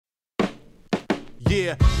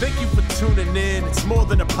Yeah, thank you for tuning in. It's more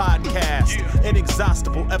than a podcast.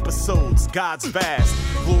 Inexhaustible episodes, God's vast.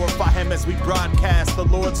 Glorify him as we broadcast the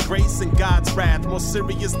Lord's grace and God's wrath, more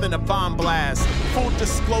serious than a bomb blast. Full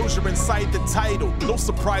disclosure inside the title. No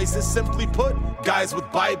surprises, simply put, guys with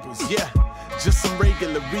Bibles, yeah. Just some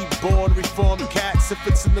regular, reborn, reformed cats. If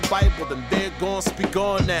it's in the Bible, then they're gonna speak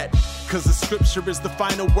on that. Cause the scripture is the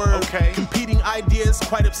final word. Okay. Competing ideas,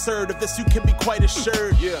 quite absurd. Of this you can be quite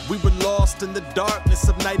assured. Yeah. We were lost in the darkness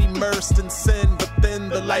of night, immersed in sin. But then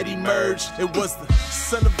the light emerged. It was the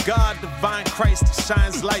Son of God, divine Christ, that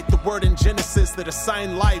shines light. The word in Genesis that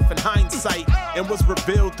assigned life in hindsight. And was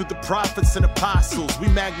revealed through the prophets and apostles. We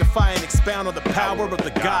magnify and expound on the power of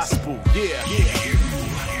the gospel. Yeah. You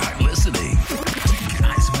are listening to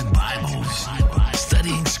Guys with Bibles,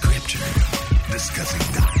 studying scripture,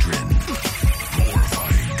 discussing doctrine,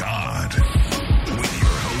 glorifying God, with your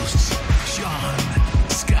hosts, Sean,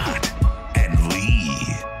 Scott, and Lee.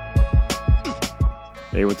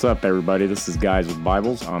 Hey, what's up, everybody? This is Guys with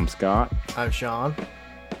Bibles. I'm Scott. I'm Sean.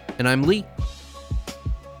 And I'm Lee.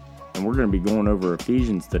 And we're going to be going over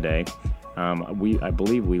Ephesians today. I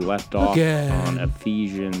believe we left off on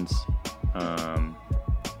Ephesians,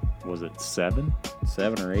 was it 7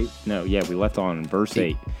 or 8? No, yeah, we left on verse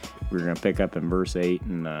 8. We're going to pick up in verse 8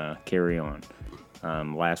 and carry on.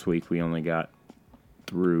 Last week we only got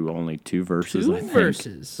through only 2 verses, I think. 2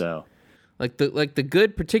 verses. So, like the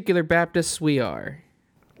good particular Baptists we are.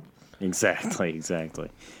 Exactly.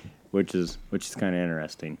 Which is kind of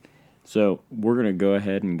interesting. So we're going to go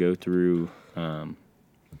ahead and go through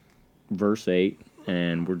verse 8,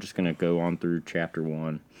 and we're just going to go on through chapter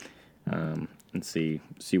 1 and see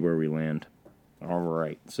where we land. All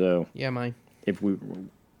right. So yeah, mine. If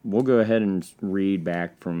we'll go ahead and read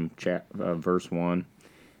back from verse 1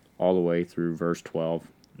 all the way through verse 12,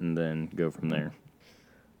 and then go from there.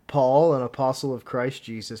 Paul, an apostle of Christ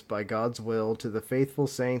Jesus by God's will, to the faithful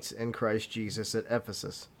saints in Christ Jesus at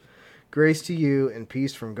Ephesus. Grace to you and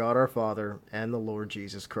peace from God our Father and the Lord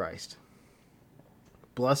Jesus Christ.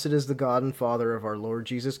 Blessed is the God and Father of our Lord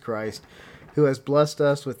Jesus Christ, who has blessed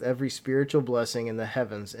us with every spiritual blessing in the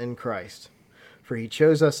heavens in Christ. For he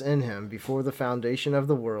chose us in him before the foundation of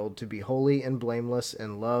the world to be holy and blameless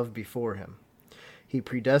in love before him. He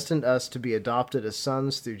predestined us to be adopted as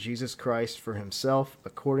sons through Jesus Christ for himself,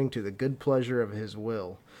 according to the good pleasure of his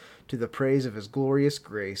will, to the praise of his glorious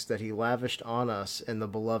grace that he lavished on us in the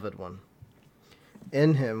Beloved One.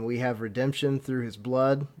 In him we have redemption through his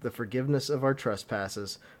blood, the forgiveness of our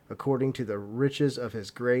trespasses, according to the riches of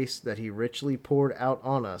his grace that he richly poured out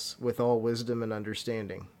on us with all wisdom and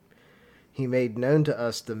understanding. He made known to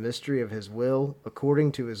us the mystery of his will,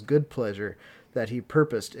 according to his good pleasure, that he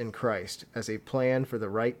purposed in Christ, as a plan for the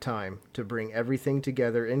right time, to bring everything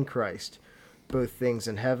together in Christ, both things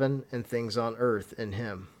in heaven and things on earth in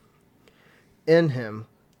him. In him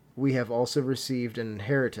we have also received an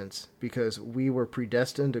inheritance, because we were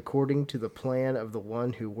predestined according to the plan of the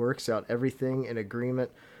one who works out everything in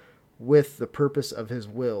agreement with the purpose of his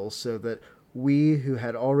will, so that we who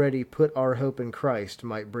had already put our hope in Christ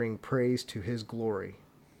might bring praise to his glory.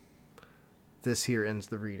 This here ends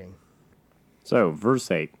the reading. So,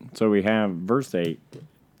 verse 8. So we have verse 8.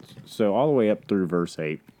 So all the way up through verse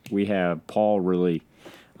 8, we have Paul really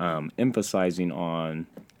emphasizing on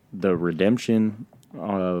the redemption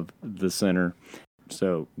of the sinner.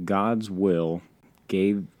 So God's will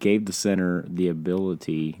gave the sinner the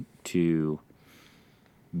ability to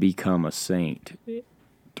become a saint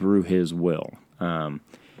through his will. I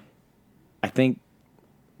think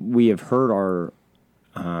we have heard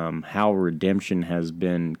how redemption has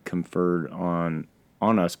been conferred on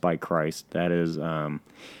us by Christ. That is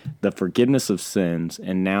the forgiveness of sins,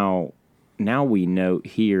 and now we note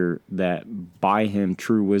here that by him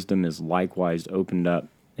true wisdom is likewise opened up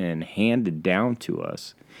and handed down to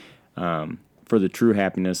us. For the true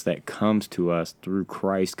happiness that comes to us through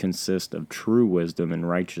Christ consists of true wisdom and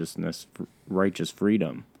righteous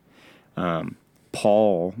freedom.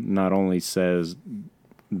 Paul not only says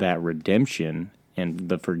that redemption and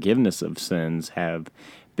the forgiveness of sins have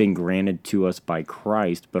been granted to us by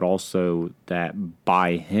Christ, but also that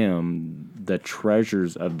by him the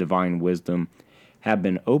treasures of divine wisdom have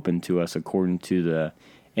been opened to us according to the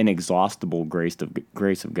inexhaustible grace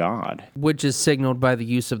of God. Which is signaled by the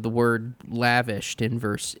use of the word lavished in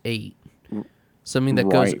verse 8. Something that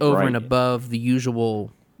goes over and above the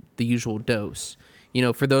usual dose. You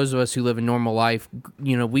know, for those of us who live a normal life,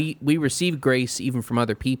 you know, we receive grace even from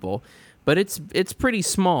other people, but it's pretty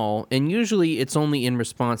small, and usually it's only in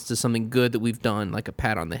response to something good that we've done, like a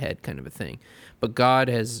pat on the head kind of a thing. But God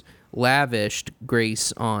has lavished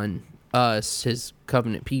grace on us, his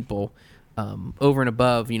covenant people, over and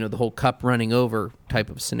above, the whole cup running over type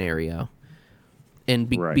of scenario. And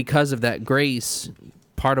because of that grace,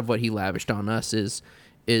 part of what he lavished on us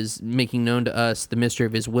is making known to us the mystery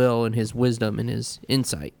of his will and his wisdom and his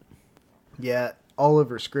insight. Yeah, all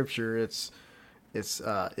over Scripture, it's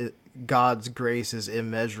God's grace is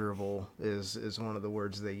immeasurable is one of the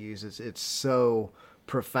words they use. It's so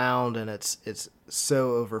profound and it's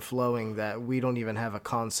so overflowing that we don't even have a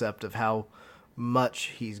concept of how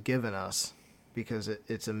much he's given us because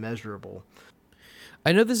it's immeasurable.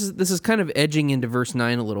 I know this is kind of edging into verse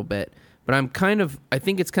 9 a little bit, but I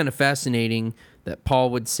think it's kind of fascinating that Paul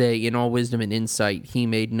would say, in all wisdom and insight, he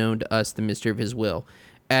made known to us the mystery of his will,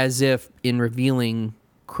 as if in revealing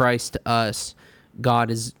Christ to us,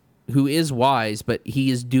 God who is wise, but he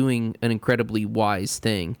is doing an incredibly wise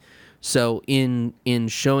thing. So in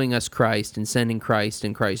showing us Christ and sending Christ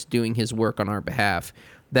and Christ doing his work on our behalf,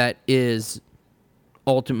 that is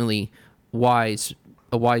ultimately a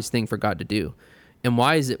wise thing for God to do. And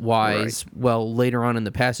why is it wise? Right. Well, later on in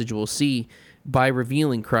the passage, we'll see by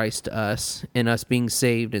revealing Christ to us and us being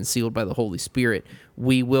saved and sealed by the Holy Spirit,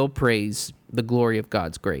 we will praise the glory of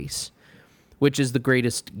God's grace, which is the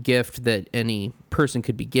greatest gift that any person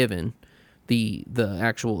could be given, the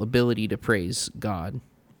actual ability to praise God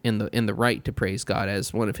and the right to praise God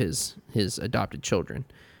as one of his adopted children.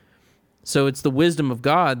 So it's the wisdom of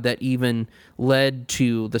God that even led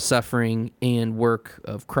to the suffering and work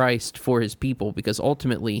of Christ for his people, because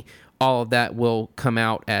ultimately all of that will come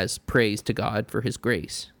out as praise to God for his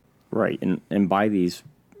grace. Right, and by these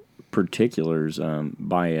particulars,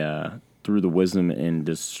 through the wisdom and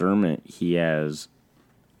discernment, he has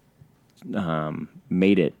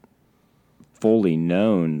made it fully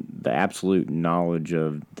known, the absolute knowledge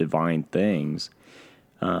of divine things.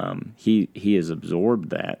 He has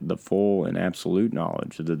absorbed that, the full and absolute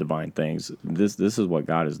knowledge of the divine things. This is what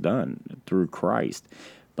God has done through Christ.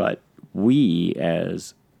 But we,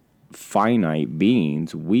 as finite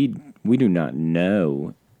beings, we do not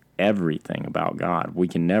know everything about God. We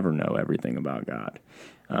can never know everything about God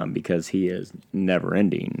because he is never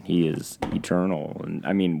ending. He is eternal,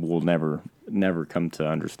 and we'll never come to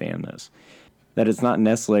understand this. That it's not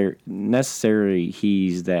necessary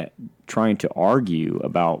he's trying to argue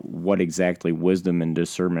about what exactly wisdom and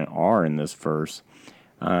discernment are in this verse,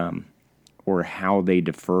 or how they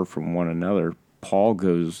differ from one another. Paul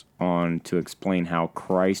goes on to explain how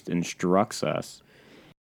Christ instructs us.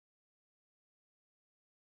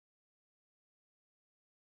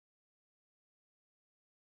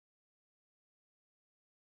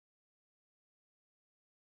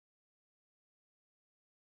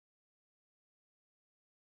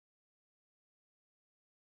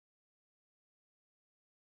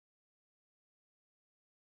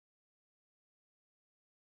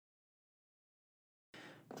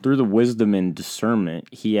 Through the wisdom and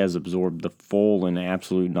discernment, he has absorbed the full and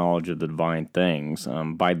absolute knowledge of the divine things.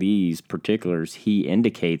 By these particulars, he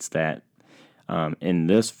indicates that in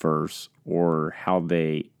this verse, or how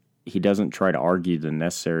he doesn't try to argue the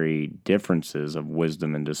necessary differences of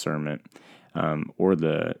wisdom and discernment, or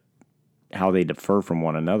how they differ from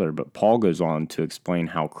one another. But Paul goes on to explain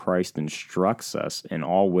how Christ instructs us in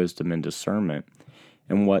all wisdom and discernment,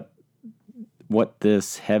 and what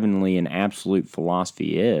this heavenly and absolute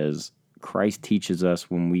philosophy is. Christ teaches us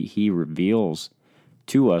when he reveals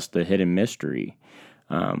to us the hidden mystery.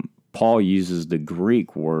 Paul uses the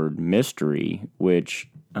Greek word mystery, which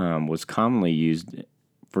was commonly used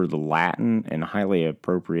for the Latin and highly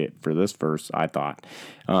appropriate for this verse, I thought.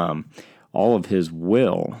 All of his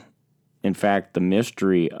will. In fact, the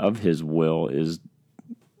mystery of his will is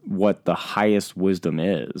what the highest wisdom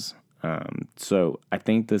is. So I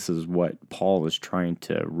think this is what Paul is trying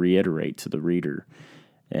to reiterate to the reader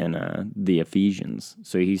in the Ephesians.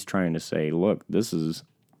 So he's trying to say, look, this is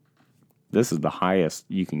the highest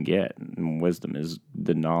you can get. And wisdom is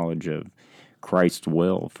the knowledge of Christ's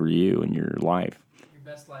will for you in your life.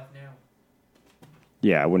 Your best life now.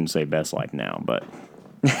 Yeah, I wouldn't say best life now, but...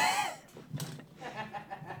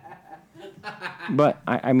 But,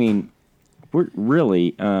 we're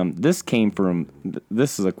really, this came from,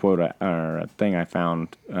 this is a quote or a thing I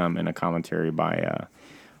found in a commentary by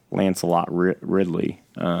Lancelot Ridley.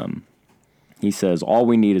 He says, all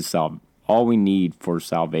we need for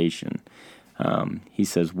salvation. He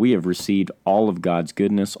says, we have received all of God's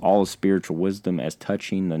goodness, all of spiritual wisdom as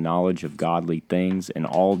touching the knowledge of godly things and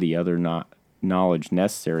all the other knowledge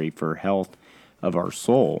necessary for health of our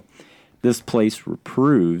soul. This place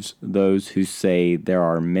reproves those who say there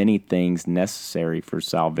are many things necessary for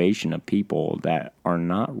salvation of people that are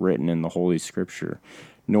not written in the Holy Scripture,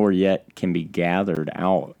 nor yet can be gathered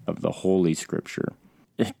out of the Holy Scripture.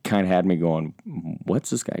 it kind of had me going, what's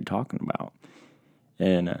this guy talking about?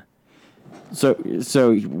 And so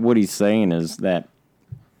what he's saying is that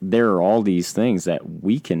there are all these things that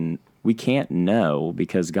we can't know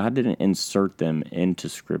because God didn't insert them into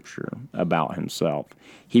Scripture about himself.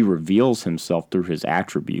 He reveals himself through his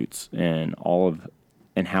attributes and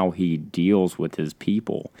how he deals with his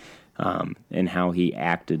people, and how he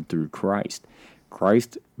acted through Christ.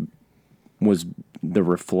 Christ was the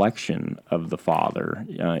reflection of the Father.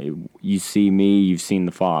 You see me, you've seen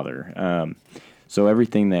the Father. So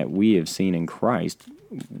everything that we have seen in Christ,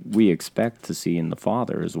 we expect to see in the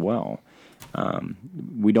Father as well.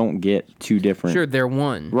 We don't get two different... Sure, they're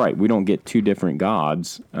one. Right, we don't get two different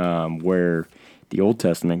gods, where the Old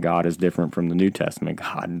Testament God is different from the New Testament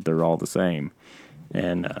God. They're all the same,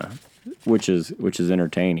 and which is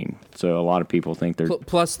entertaining. So a lot of people think they're...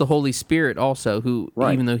 Plus the Holy Spirit also, who,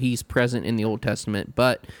 right. Even though he's present in the Old Testament,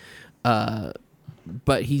 but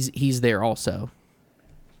he's there also.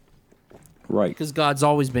 Right. Because God's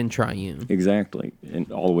always been triune. Exactly.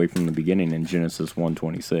 And all the way from the beginning in Genesis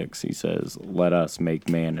 1:26, he says, let us make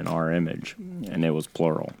man in our image. And it was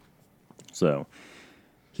plural. So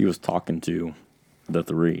he was talking to the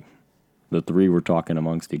three. The three were talking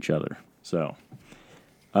amongst each other. So,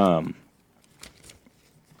 but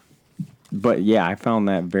yeah, I found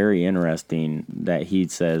that very interesting that he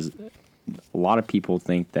says a lot of people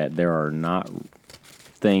think that there are not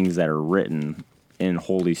things that are written in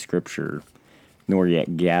Holy Scripture nor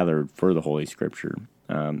yet gathered for the Holy Scripture,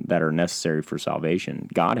 that are necessary for salvation.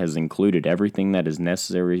 God has included everything that is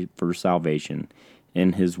necessary for salvation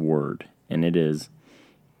in his word, and it is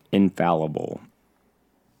infallible.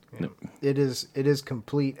 Yeah. It is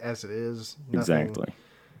complete as it is. Exactly.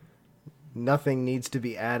 Nothing needs to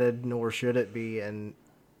be added, nor should it be, and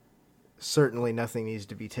certainly nothing needs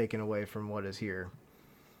to be taken away from what is here.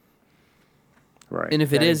 Right. And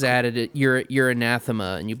if it is added, you're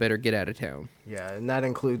anathema, and you better get out of town. Yeah, and that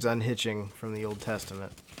includes unhitching from the Old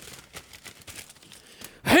Testament.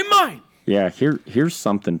 Hey, mine! Yeah, here's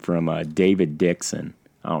something from David Dixon.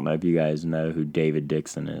 I don't know if you guys know who David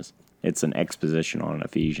Dixon is. It's an exposition on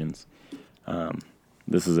Ephesians.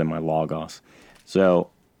 This is in my Logos. So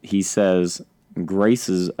he says, grace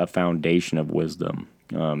is a foundation of wisdom.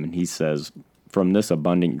 And he says, from this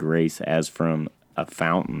abundant grace as from a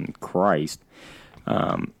fountain, Christ,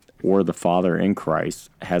 or the Father in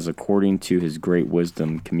Christ, has according to his great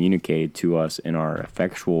wisdom communicated to us in our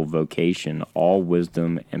effectual vocation all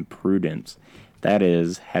wisdom and prudence. That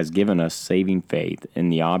is, has given us saving faith, in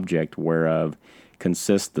the object whereof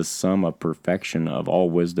consists the sum of perfection of all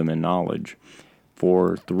wisdom and knowledge.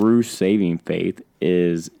 For through saving faith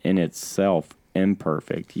is in itself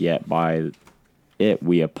imperfect, yet by it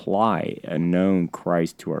we apply a known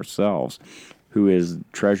Christ to ourselves, who is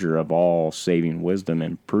treasure of all saving wisdom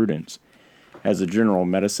and prudence, as a general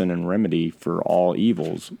medicine and remedy for all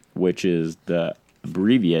evils, which is the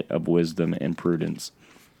abbreviate of wisdom and prudence.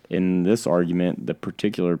 In this argument, the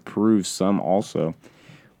particular proves some also.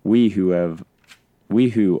 We who,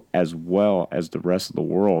 as well as the rest of the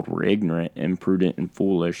world, were ignorant, imprudent, and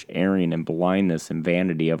foolish, erring in blindness and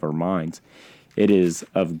vanity of our minds. It is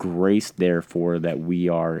of grace, therefore, that we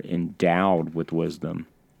are endowed with wisdom.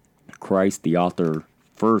 Christ, the author,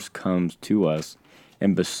 first comes to us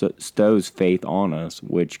and bestows faith on us,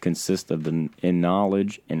 which consists of in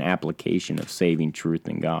knowledge and application of saving truth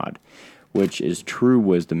in God, which is true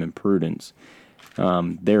wisdom and prudence.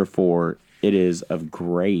 Therefore, it is of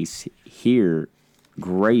grace. Here,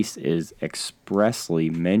 grace is expressly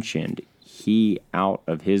mentioned. He, out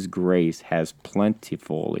of his grace, has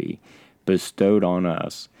plentifully bestowed on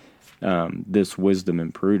us this wisdom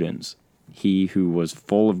and prudence. He who was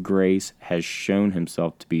full of grace has shown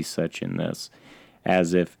himself to be such in this,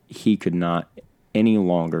 as if he could not any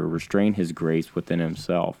longer restrain his grace within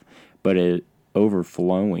himself, but it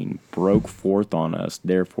overflowing broke forth on us.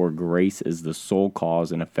 Therefore grace is the sole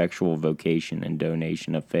cause and effectual vocation and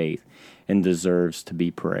donation of faith, and deserves to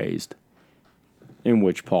be praised. In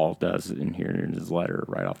which Paul does in here in his letter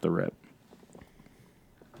right off the rip.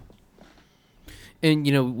 And,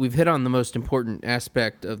 we've hit on the most important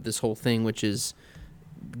aspect of this whole thing, which is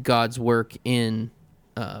God's work in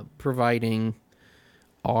providing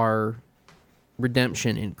our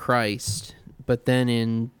redemption in Christ. But then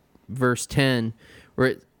in verse 10,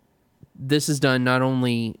 where this is done not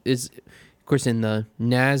only is, of course, in the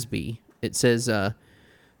NASB, it says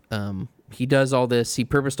he does all this, he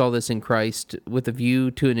purposed all this in Christ with a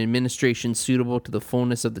view to an administration suitable to the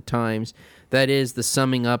fullness of the times. That is the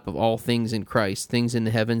summing up of all things in Christ, things in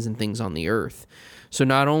the heavens and things on the earth. So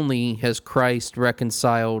not only has Christ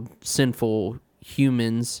reconciled sinful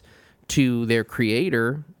humans to their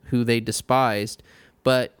creator, who they despised,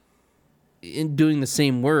 but in doing the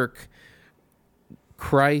same work,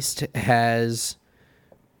 Christ has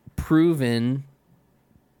proven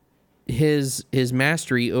his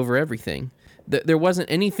mastery over everything. There wasn't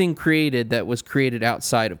anything created that was created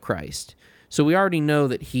outside of Christ. So we already know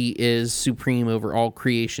that he is supreme over all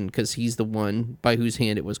creation because he's the one by whose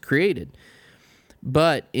hand it was created.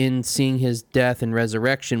 But in seeing his death and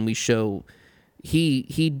resurrection, we show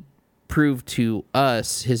he proved to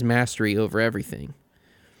us his mastery over everything,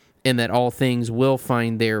 and that all things will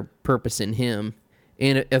find their purpose in him,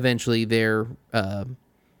 and eventually their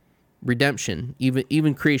redemption.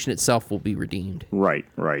 Even creation itself will be redeemed. Right.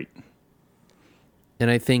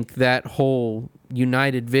 And I think that whole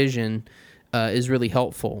united vision is really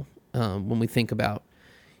helpful when we think about,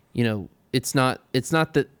 it's not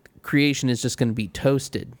that creation is just going to be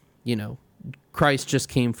toasted. Christ just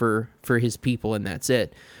came for his people and that's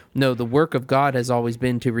it. No, the work of God has always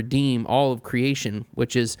been to redeem all of creation,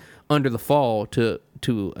 which is under the fall to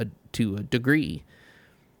a degree.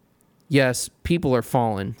 Yes, people are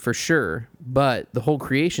fallen for sure, but the whole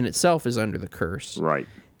creation itself is under the curse. Right.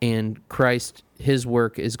 And Christ, his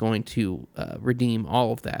work is going to redeem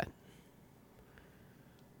all of that.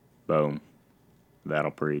 Boom.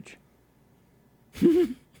 That'll preach.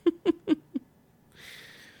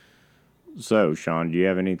 So, Sean, do you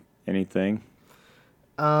have anything?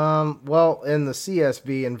 Well, in the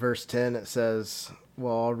CSB in verse 10, it says,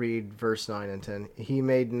 I'll read verse 9 and 10. He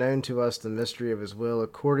made known to us the mystery of his will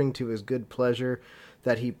according to his good pleasure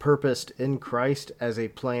that he purposed in Christ as a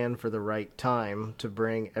plan for the right time to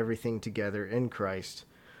bring everything together in Christ,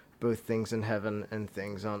 both things in heaven and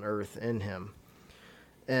things on earth in him.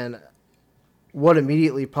 And what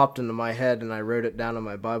immediately popped into my head, and I wrote it down in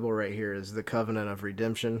my Bible right here, is the covenant of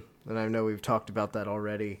redemption. And I know we've talked about that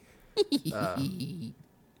already.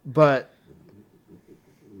 But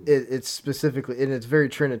it's specifically, and it's very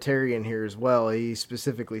Trinitarian here as well. He's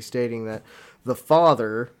specifically stating that the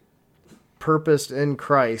Father purposed in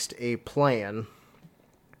Christ a plan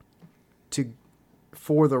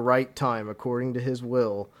for the right time, according to his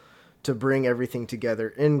will, to bring everything together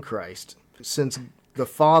in Christ. Since the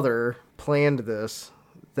Father planned this,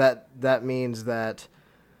 that means that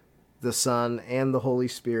the Son and the Holy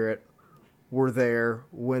Spirit were there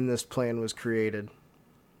when this plan was created,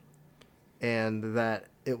 and that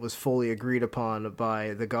it was fully agreed upon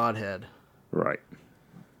by the Godhead. Right.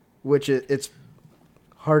 Which it's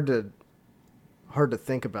hard to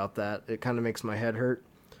think about that. It kind of makes my head hurt.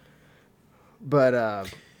 But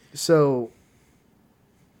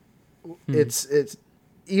it's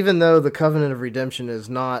even though the covenant of redemption is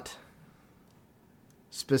not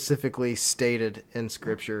specifically stated in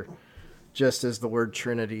Scripture, just as the word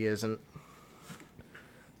Trinity isn't,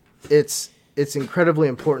 it's incredibly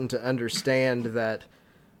important to understand that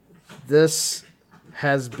this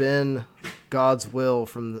has been God's will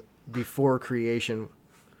from before creation.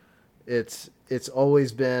 It's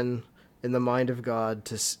always been in the mind of God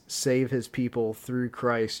to save his people through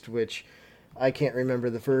Christ, which I can't remember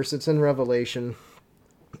the verse. It's in Revelation,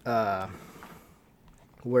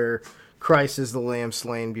 where Christ is the Lamb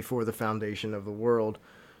slain before the foundation of the world.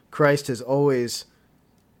 Christ's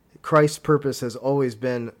purpose has always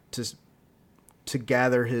been to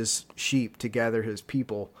gather his sheep, to gather his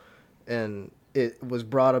people, and it was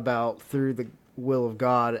brought about through the will of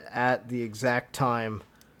God at the exact time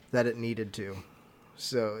that it needed to.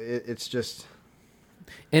 So it's just...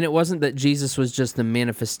 And it wasn't that Jesus was just the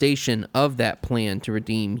manifestation of that plan to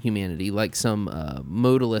redeem humanity, like some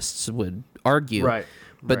modalists would argue. Right.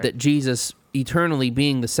 But that Jesus, eternally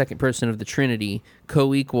being the second person of the Trinity,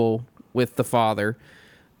 co-equal with the Father,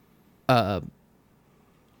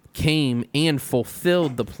 came and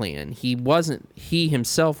fulfilled the plan. He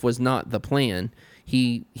himself was not the plan.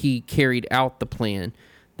 He carried out the plan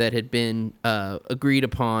that had been agreed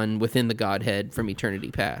upon within the Godhead from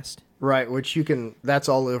eternity past. Right, which that's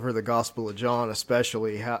all over the Gospel of John,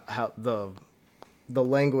 especially how the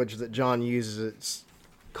language that John uses. It's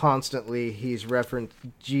constantly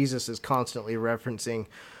Jesus is constantly referencing,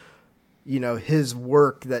 his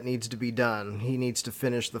work that needs to be done. He needs to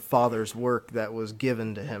finish the Father's work that was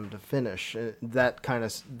given to him to finish. That kind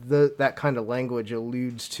of language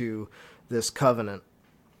alludes to this covenant,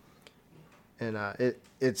 and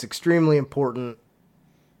it's extremely important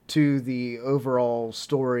to the overall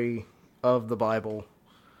story of the Bible,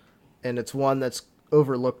 and it's one that's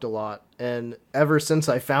overlooked a lot. And ever since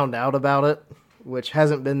I found out about it, which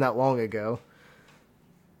hasn't been that long ago,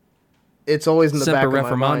 it's always in the back of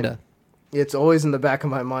my mind. It's always in the back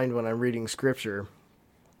of my mind when I'm reading Scripture.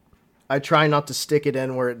 I try not to stick it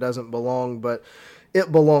in where it doesn't belong, but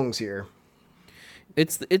it belongs here.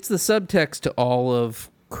 It's the subtext to all of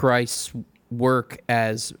Christ's work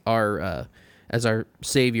as our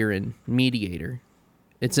Savior and mediator.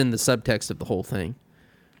 It's in the subtext of the whole thing.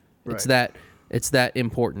 Right. It's that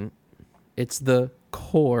important. It's the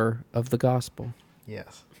core of the gospel.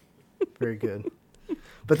 Yes. Very good.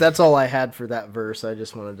 But that's all I had for that verse. I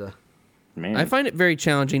just wanted to... Man. I find it very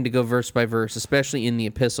challenging to go verse by verse, especially in the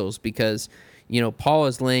epistles, because, Paul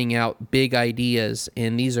is laying out big ideas,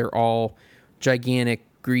 and these are all gigantic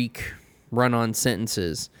Greek run-on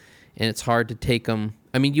sentences, and it's hard to take them.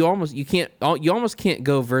 I mean, you almost can't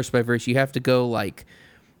go verse by verse. You have to go like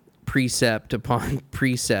precept upon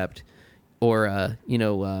precept, or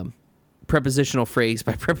prepositional phrase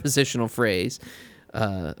by prepositional phrase.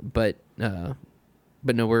 But no,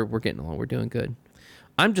 we're getting along. We're doing good.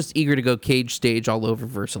 I'm just eager to go cage stage all over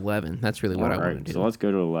verse 11. That's really what I want to do. So let's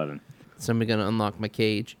go to 11. So I'm going to unlock my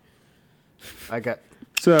cage.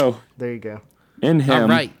 So there you go. In him, all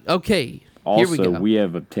right. Okay. Also, here we go. We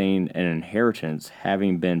have obtained an inheritance,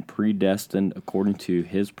 having been predestined according to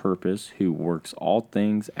his purpose, who works all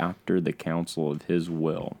things after the counsel of his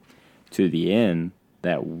will, to the end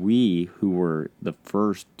that we who were the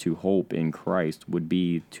first to hope in Christ would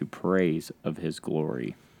be to praise of his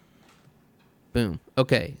glory. Boom.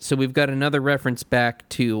 Okay, so we've got another reference back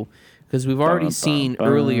to, because we've already seen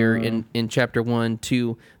earlier in chapter 1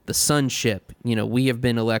 to the sonship. We have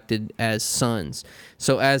been elected as sons.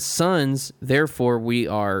 So as sons, therefore we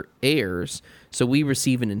are heirs. So we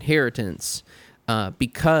receive an inheritance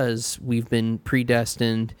because we've been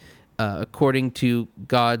predestined according to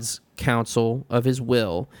God's counsel of his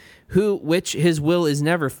will, which his will is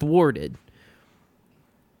never thwarted.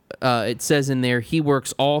 It says in there, he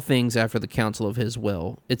works all things after the counsel of his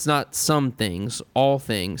will. It's not some things, all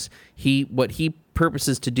things. What he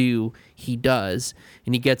purposes to do, he does,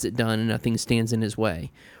 and he gets it done, and nothing stands in his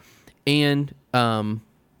way. And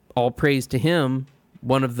all praise to him.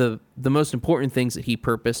 One of the most important things that he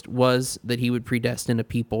purposed was that he would predestine a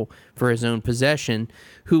people for his own possession,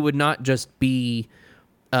 who would not just be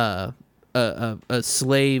a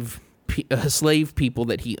slave people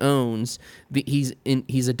that he owns.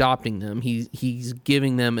 He's adopting them. He's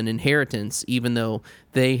giving them an inheritance, even though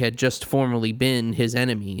they had just formerly been his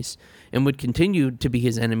enemies and would continue to be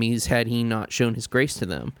his enemies had he not shown his grace to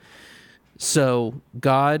them. So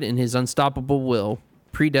God, in his unstoppable will,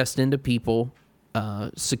 predestined a people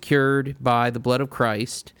secured by the blood of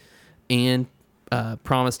Christ and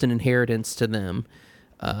promised an inheritance to them.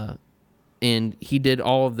 And he did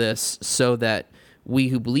all of this so that we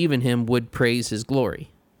who believe in him would praise his glory,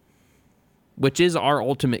 which is our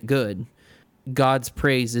ultimate good. God's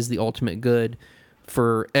praise is the ultimate good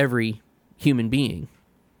for every human being.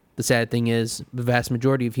 The sad thing is, the vast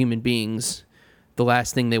majority of human beings, the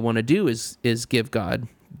last thing they want to do is give God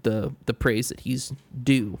the praise that he's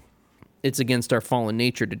due. It's against our fallen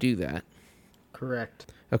nature to do that.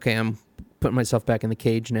 Correct. Okay, I'm putting myself back in the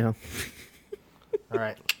cage now. All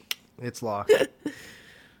right. It's locked.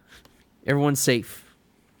 Everyone's safe.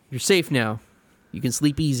 You're safe now. You can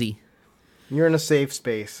sleep easy. You're in a safe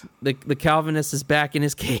space. The Calvinist is back in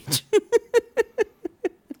his cage.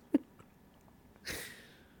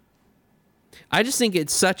 I just think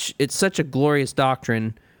it's such a glorious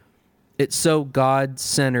doctrine. It's so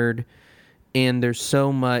God-centered, and there's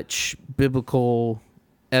so much biblical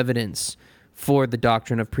evidence for the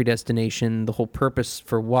doctrine of predestination, the whole purpose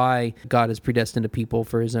for why God has predestined a people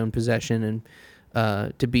for his own possession and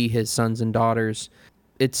to be his sons and daughters.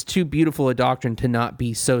 It's too beautiful a doctrine to not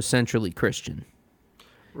be so centrally Christian.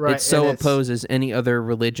 Right. It so opposes any other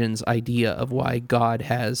religion's idea of why God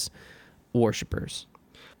has worshipers.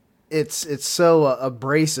 It's so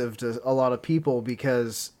abrasive to a lot of people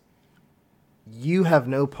because you have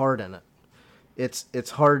no part in it.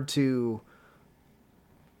 It's hard to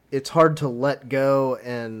let go,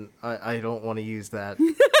 and I don't want to use that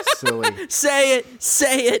silly. Say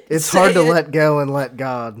it. It's hard to let go and let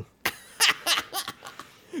God.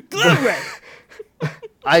 Glory.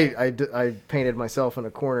 I painted myself in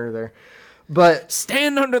a corner there, but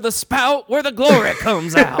stand under the spout where the glory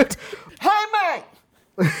comes out. Hey, mate!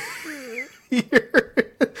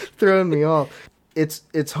 You're throwing me off.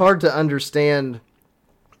 It's hard to understand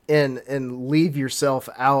and leave yourself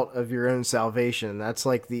out of your own salvation. That's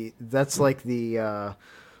like the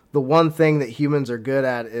one thing that humans are good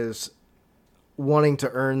at is wanting to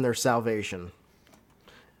earn their salvation.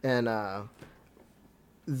 And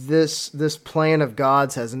this plan of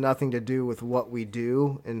God's has nothing to do with what we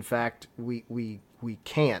do. In fact, we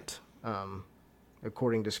can't,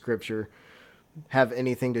 according to Scripture, have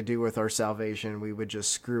anything to do with our salvation. We would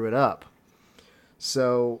just screw it up.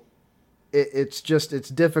 So it's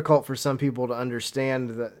difficult for some people to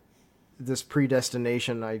understand that this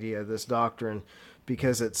predestination idea, this doctrine,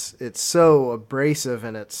 because it's so abrasive,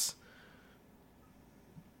 and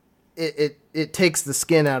it takes the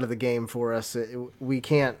skin out of the game for us. We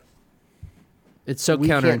can't. It's so we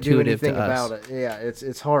counterintuitive can't do anything to us. about it. Yeah,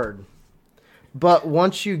 it's hard. But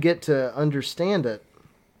once you get to understand it,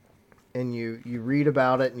 and you read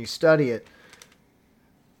about it and you study it,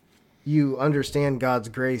 you understand God's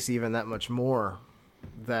grace even that much more.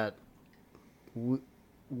 That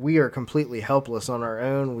we are completely helpless on our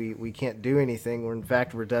own. We can't do anything.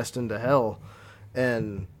 We're destined to hell.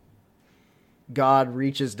 And God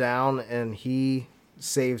reaches down and he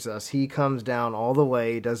saves us. He comes down all the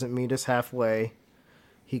way, doesn't meet us halfway.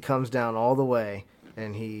 He comes down all the way,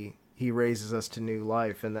 and he raises us to new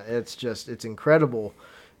life. And it's incredible.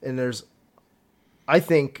 And I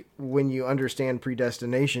think when you understand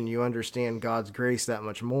predestination, you understand God's grace that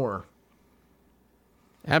much more.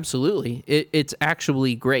 Absolutely. It's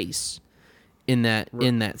actually grace in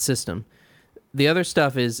that system. The other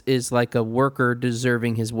stuff is like a worker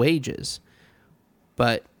deserving his wages.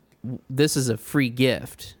 But this is a free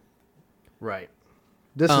gift. Right.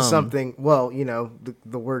 This is something, well,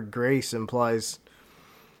 the word grace implies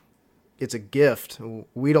it's a gift.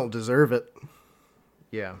 We don't deserve it.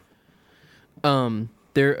 Yeah.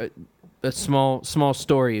 There a small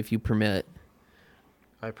story, if you permit.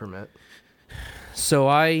 I permit. So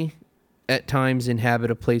I, at times,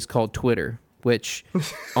 inhabit a place called Twitter, which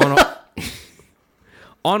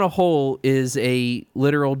on a whole is a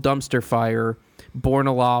literal dumpster fire borne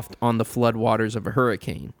aloft on the floodwaters of a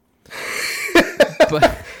hurricane.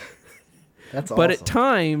 But that's awesome. But at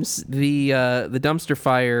times, the dumpster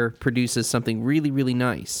fire produces something really, really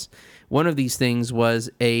nice. One of these things was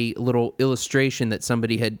a little illustration that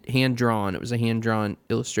somebody had hand-drawn. It was a hand-drawn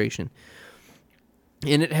illustration.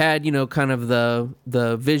 And it had, kind of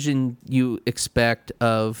the vision you expect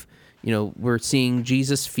of, we're seeing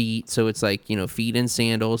Jesus' feet. So it's like, feet in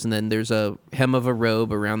sandals, and then there's a hem of a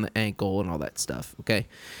robe around the ankle and all that stuff, okay?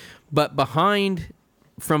 But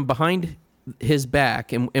from behind his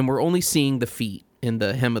back, and we're only seeing the feet in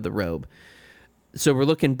the hem of the robe. So we're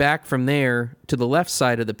looking back from there to the left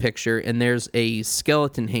side of the picture, and there's a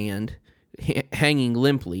skeleton hand hanging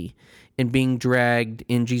limply and being dragged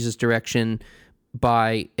in Jesus' direction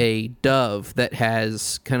by a dove that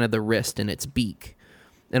has kind of the wrist in its beak.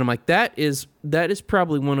 And I'm like, that is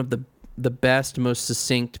probably one of the best, most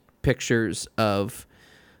succinct pictures of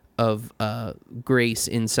grace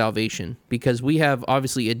in salvation, because we have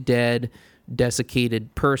obviously a dead,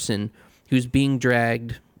 desiccated person who's being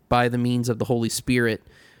dragged by the means of the Holy Spirit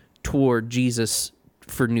toward Jesus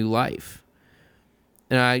for new life.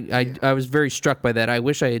 And I was very struck by that. I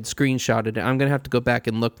wish I had screenshotted it. I'm going to have to go back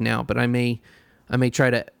and look now, but I may try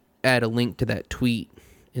to add a link to that tweet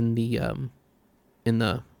in the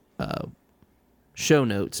show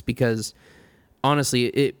notes, because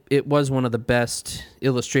honestly, it was one of the best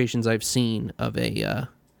illustrations I've seen of a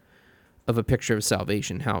picture of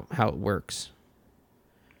salvation, how it works.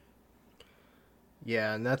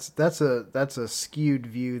 Yeah, and that's a skewed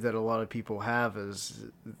view that a lot of people have, is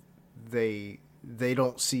they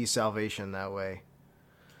don't see salvation that way.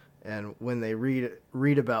 And when they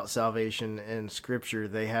read about salvation in Scripture,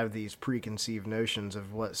 they have these preconceived notions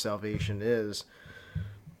of what salvation is.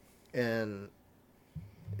 And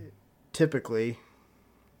typically,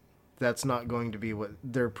 that's not going to be what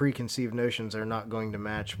their preconceived notions are not going to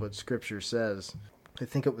match what Scripture says. I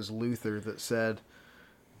think it was Luther that said,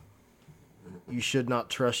 you should not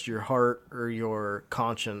trust your heart or your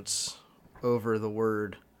conscience over the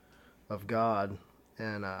Word of God.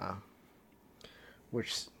 And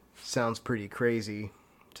which sounds pretty crazy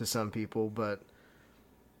to some people, but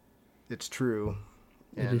it's true.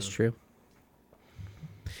 It is true.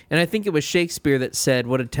 And I think it was Shakespeare that said,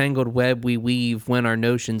 what a tangled web we weave when our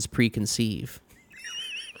notions preconceive.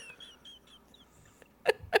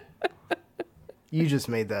 You just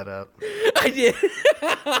made that up. I did.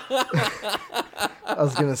 I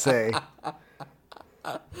was going to say.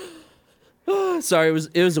 Sorry,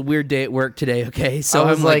 it was a weird day at work today, okay? So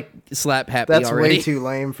I'm like slap happy that's already. That's way too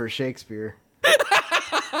lame for Shakespeare.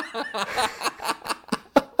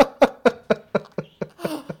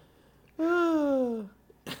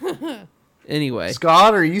 Anyway.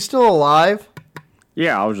 Scott, are you still alive?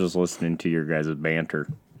 Yeah, I was just listening to your guys' banter.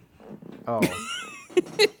 Oh.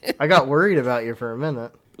 I got worried about you for a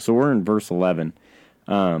minute. So we're in verse 11.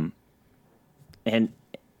 And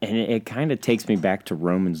it kind of takes me back to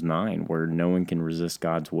Romans 9, where no one can resist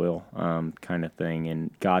God's will, kind of thing.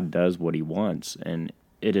 And God does what he wants, and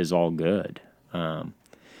it is all good. But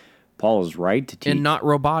Paul is right to teach. And not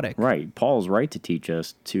robotic. Right. Paul is right to teach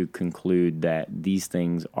us to conclude that these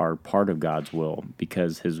things are part of God's will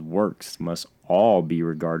because his works must all be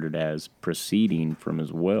regarded as proceeding from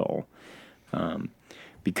his will.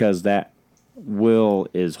 Because that will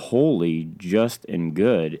is holy, just, and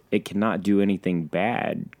good. It cannot do anything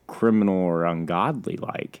bad, criminal, or ungodly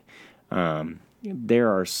like.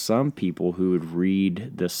 There are some people who would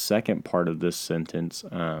read the second part of this sentence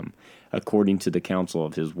according to the counsel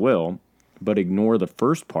of his will, but ignore the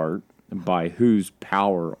first part, by whose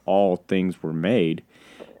power all things were made,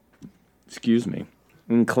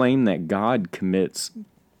 and claim that God commits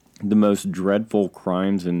the most dreadful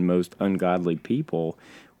crimes and most ungodly people,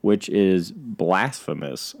 which is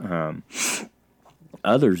blasphemous.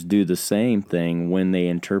 Others do the same thing when they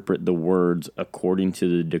interpret the words according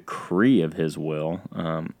to the decree of his will,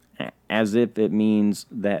 as if it means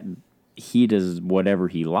that he does whatever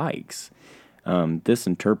he likes. This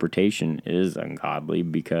interpretation is ungodly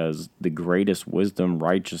because the greatest wisdom,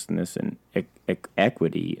 righteousness, and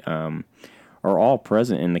equity are all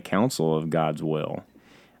present in the counsel of God's will.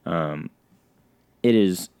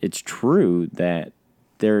 It's true that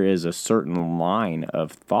there is a certain line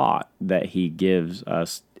of thought that he gives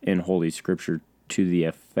us in Holy Scripture to the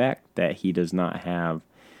effect that he does not have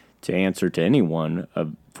to answer to anyone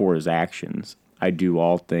for his actions. I do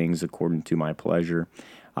all things according to my pleasure.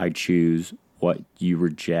 I choose what you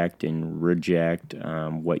reject and reject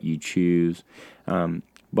what you choose.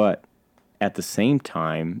 But at the same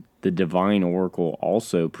time, the divine oracle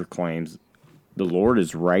also proclaims the Lord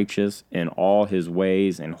is righteous in all his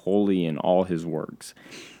ways and holy in all his works.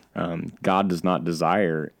 God does not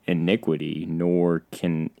desire iniquity, nor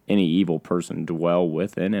can any evil person dwell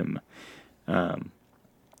within him.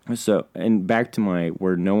 So, and back to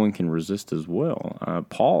where no one can resist his will.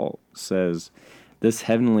 Paul says this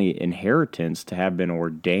heavenly inheritance to have been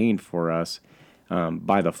ordained for us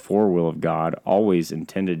by the forewill of God, always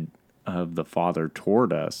intended of the Father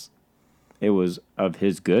toward us. It was of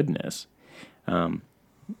his goodness.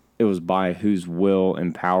 It was by whose will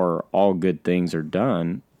and power all good things are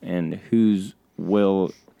done, and whose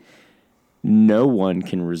will no one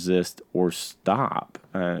can resist or stop.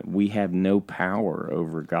 We have no power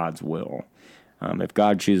over God's will. If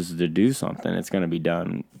God chooses to do something, it's going to be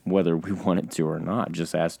done whether we want it to or not.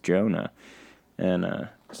 Just ask Jonah, and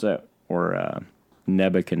or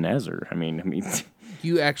Nebuchadnezzar. I mean.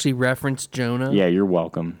 You actually referenced Jonah? Yeah, you're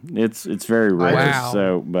welcome. It's very rare. Wow.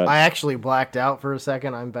 So, but I actually blacked out for a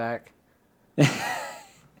second. I'm back.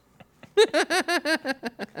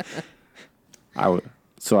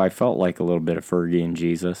 So I felt like a little bit of Fergie and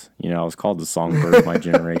Jesus. I was called the songbird of my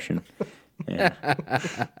generation. And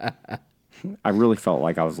I really felt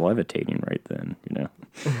like I was levitating right then,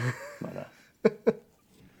 But,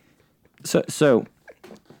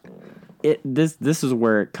 this is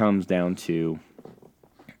where it comes down to.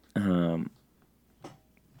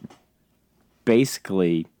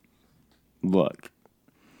 Basically, look,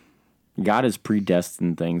 God has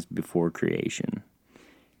predestined things before creation.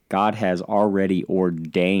 God has already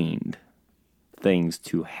ordained things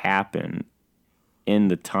to happen in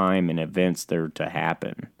the time and events that are to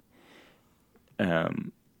happen.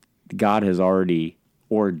 God has already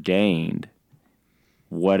ordained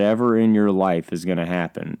whatever in your life is going to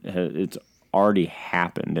happen. It's already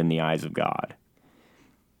happened in the eyes of God.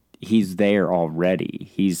 He's there already.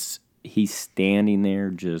 He's standing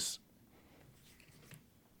there just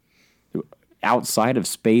outside of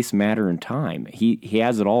space, matter, and time. He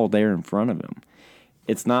has it all there in front of him.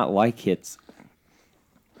 It's not like it's...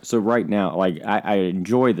 So right now, like, I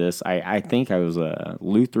enjoy this. I think I was a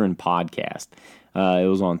Lutheran podcast. It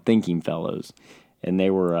was on Thinking Fellows. And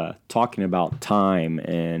they were talking about time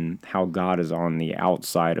and how God is on the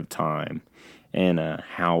outside of time. And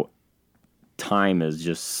how time is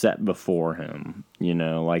just set before him,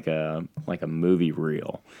 like a movie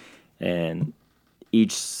reel, and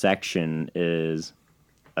each section is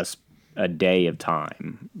a day of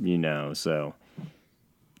time, So,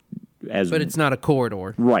 but it's not a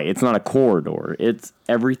corridor, right? It's not a corridor. It's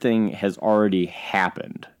everything has already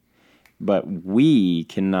happened, but we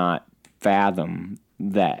cannot fathom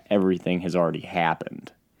that everything has already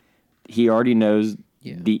happened. He already knows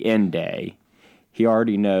the end day. He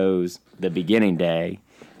already knows the beginning day.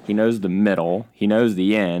 He knows the middle. He knows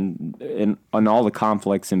the end, and all the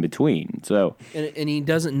conflicts in between. So, and he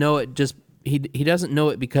doesn't know it. He doesn't know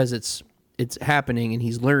it because it's happening and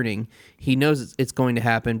he's learning. He knows it's going to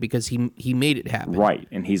happen because he made it happen. Right,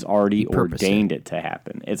 and he's already ordained it to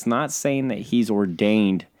happen. It's not saying that he's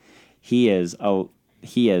ordained. He has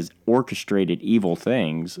orchestrated evil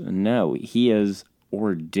things. No, he has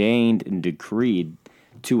ordained and decreed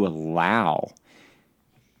to allow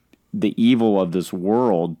the evil of this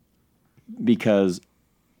world because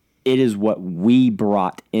it is what we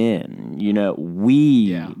brought in.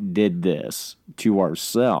 We did this to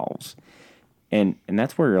ourselves. And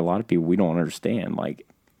that's where a lot of people, we don't understand. Like,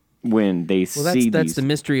 when they that's the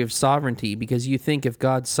mystery of sovereignty, because you think if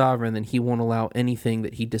God's sovereign, then he won't allow anything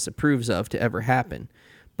that he disapproves of to ever happen.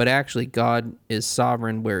 But actually, God is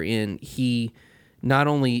sovereign, wherein he not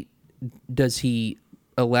only does he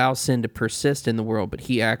allow sin to persist in the world, but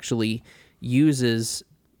he actually uses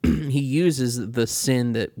the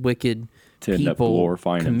sin that wicked to end up people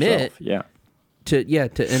glorifying commit, himself.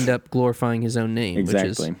 to end up glorifying his own name.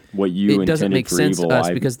 Exactly. Which is, what you intended for evil,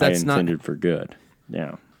 because that's I intended for good.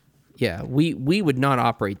 Yeah. Yeah, we would not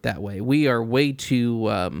operate that way. We are way too,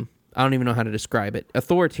 I don't even know how to describe it.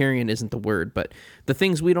 Authoritarian isn't the word, but the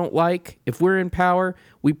things we don't like, if we're in power,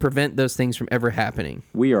 we prevent those things from ever happening.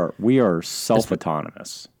 We are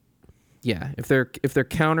self-autonomous. Yeah, if they're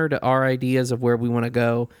counter to our ideas of where we want to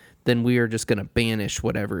go, then we are just going to banish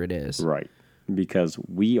whatever it is. Right, because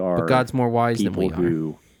we are but God's more wise than we are. People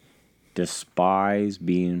who despise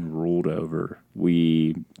being ruled over.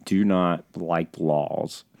 We do not like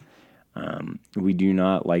laws. We do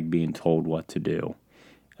not like being told what to do.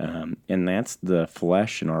 And that's the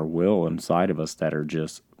flesh and our will inside of us that are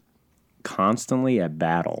just constantly at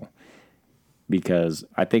battle. Because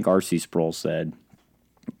I think R.C. Sproul said,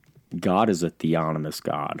 God is a theonomous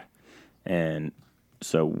God. And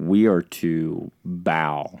so we are to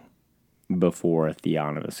bow before a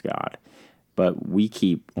theonomous God. But we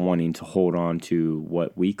keep wanting to hold on to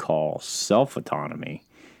what we call self-autonomy.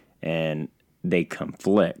 And they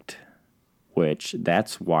conflict. Which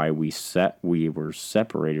that's why we were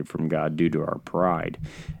separated from God due to our pride,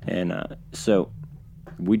 and so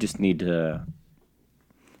we just need to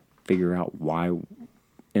figure out why.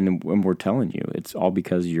 And when we're telling you, it's all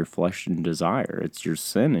because of your flesh and desire. It's your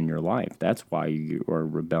sin in your life. That's why you are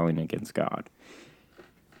rebelling against God.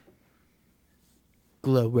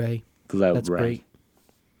 Glory. That's great.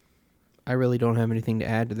 I really don't have anything to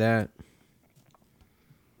add to that.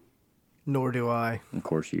 Nor do I. Of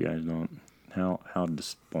course, you guys don't. How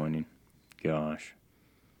disappointing. Gosh.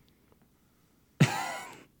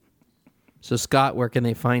 So, Scott, where can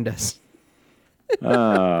they find us?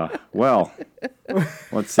 Well,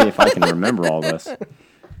 let's see if I can remember all this.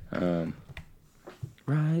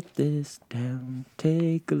 Write this down,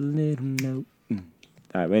 take a little note.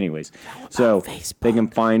 Anyways, so they can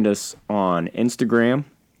find us on Instagram.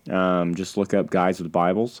 Just look up Guys with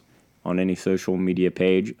Bibles on any social media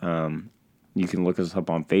page. You can look us up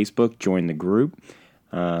on Facebook, join the group.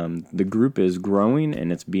 The group is growing,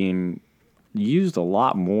 and it's being used a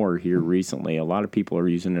lot more here recently. A lot of people are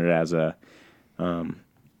using it as a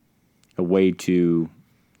way to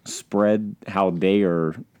spread how they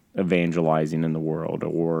are evangelizing in the world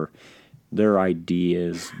or their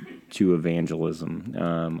ideas to evangelism.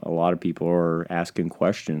 A lot of people are asking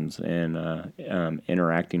questions and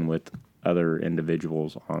interacting with other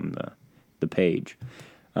individuals on the page.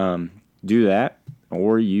 Do that,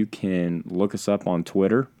 or you can look us up on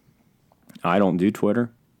Twitter. I don't do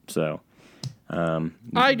Twitter, so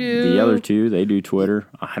I do. The other two, they do Twitter.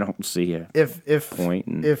 I don't see a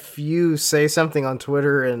point. If you say something on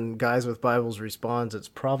Twitter and Guys with Bibles responds, it's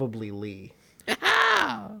probably Lee.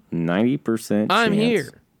 90% I'm chance.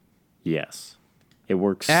 here. Yes. It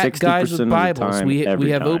works At 60% Guys with of Bibles, the time. we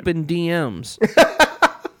have time. open DMs.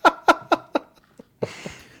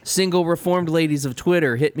 Single Reformed ladies of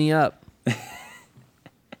Twitter, hit me up.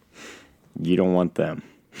 You don't want them.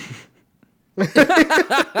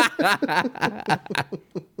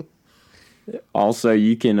 Also,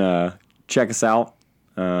 you can check us out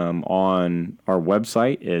on our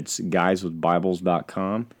website. It's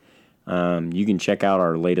guyswithbibles.com. You can check out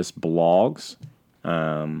our latest blogs.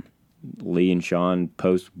 Lee and Sean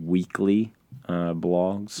post weekly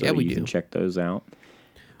blogs, so we you can check those out.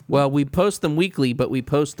 Well, we post them weekly, but we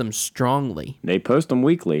post them strongly. They post them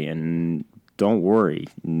weekly, and don't worry,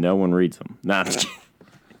 no one reads them. Nah, I'm just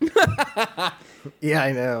kidding. Yeah,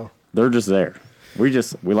 I know. They're just there. We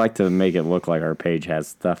like to make it look like our page has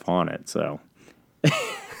stuff on it, so.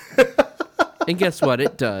 And guess what?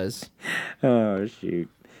 It does. Oh, shoot.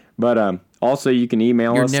 But also, you can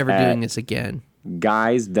email us. You're never doing this again.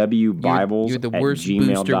 GuysWBibles You're the worst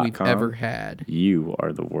booster we've ever had. You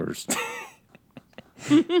are the worst.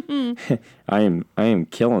 I am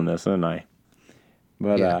killing this, aren't I?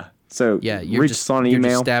 But so you're reach just, us on email.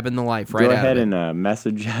 You're just stabbing the life right out of it. Go ahead and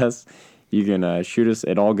message us. You can shoot us.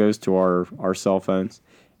 It all goes to our cell phones,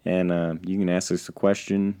 and you can ask us a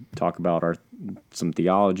question, talk about some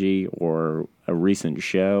theology or a recent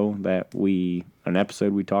show an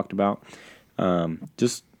episode we talked about.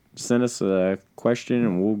 Just send us a question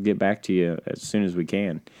and we'll get back to you as soon as we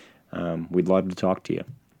can. We'd love to talk to you.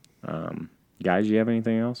 Guys, you have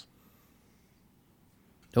anything else?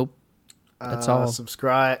 Nope. That's all.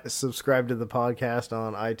 Subscribe to the podcast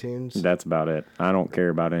on iTunes. That's about it. I don't care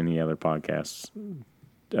about any other podcasts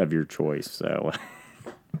of your choice. So,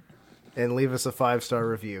 and leave us a 5-star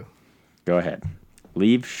review. Go ahead.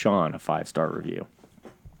 Leave Sean a 5-star review.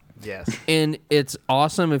 Yes. And it's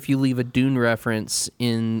awesome if you leave a Dune reference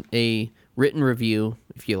in a written review,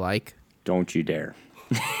 if you like. Don't you dare.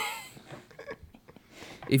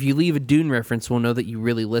 If you leave a Dune reference, we'll know that you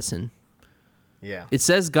really listen. Yeah. It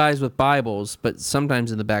says guys with Bibles, but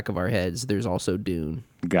sometimes in the back of our heads, there's also Dune.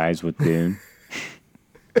 Guys with Dune.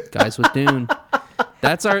 Guys with Dune.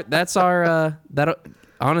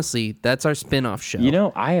 Honestly, that's our spin-off show. You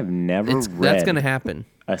know, I have never read that's going to happen.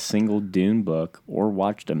 A single Dune book or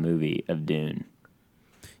watched a movie of Dune.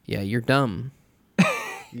 Yeah, you're dumb.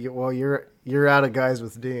 Well, you're out of guys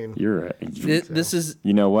with Dune. This is...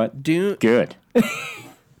 You know what? Dune... Good.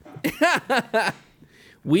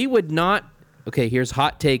 We would not... Okay, here's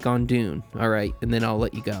hot take on Dune. All right, and then I'll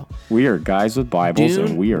let you go. We are guys with Bibles, Dune,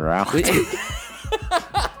 and we are out.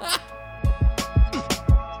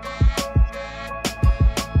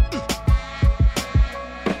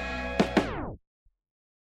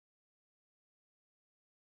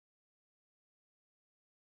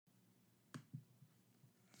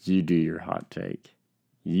 You do your hot take.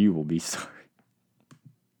 You will be sorry.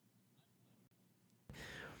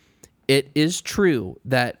 It is true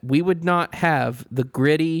that we would not have the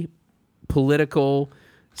gritty political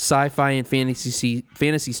sci-fi and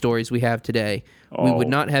fantasy stories we have today. Oh. We would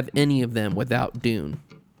not have any of them without Dune.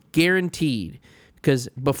 Guaranteed. Because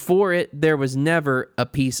before it, there was never a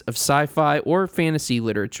piece of sci-fi or fantasy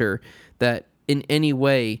literature that in any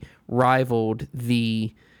way rivaled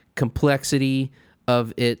the complexity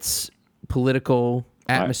of its political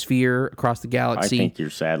atmosphere across the galaxy. I think you're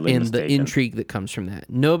sadly and mistaken. The intrigue that comes from that.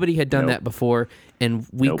 Nobody had done that before, and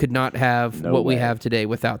we could not have what we have today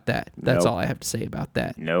without that. That's all I have to say about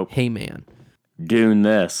that. Nope. Hey, man. Doing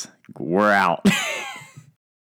this. We're out.